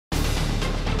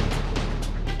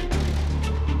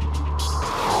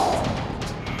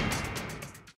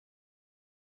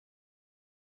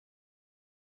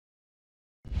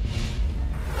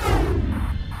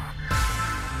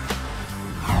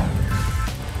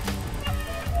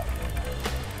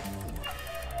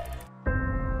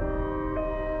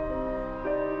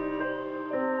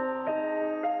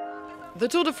The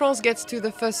Tour de France gets to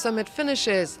the first summit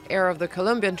finishes. Heir of the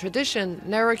Colombian tradition,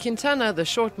 Nairo Quintana, the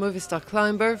short Movistar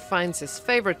climber, finds his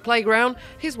favorite playground.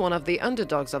 He's one of the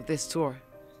underdogs of this tour.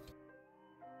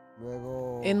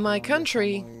 In my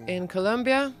country, in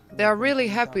Colombia, they are really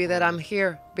happy that I'm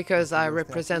here because I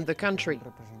represent the country.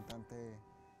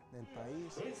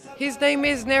 His name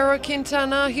is Nairo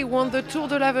Quintana. He won the Tour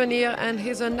de l'Avenir and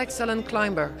he's an excellent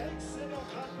climber.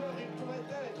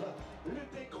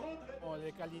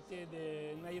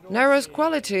 Nairo's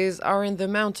qualities are in the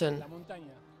mountain.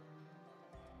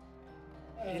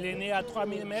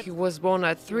 He was born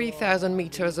at 3,000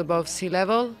 meters above sea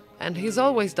level, and he's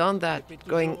always done that,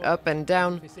 going up and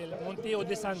down.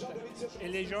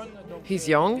 He's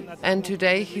young, and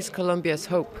today he's Colombia's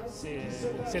hope.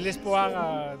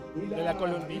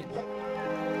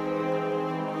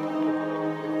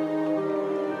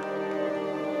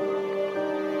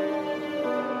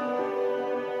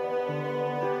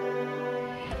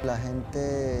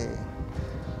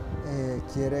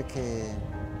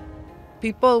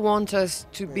 People want us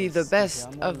to be the best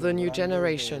of the new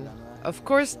generation. Of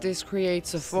course, this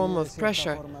creates a form of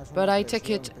pressure, but I take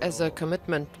it as a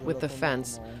commitment with the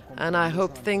fans. And I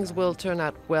hope things will turn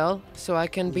out well, so I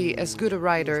can be as good a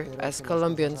rider as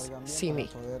Colombians see me.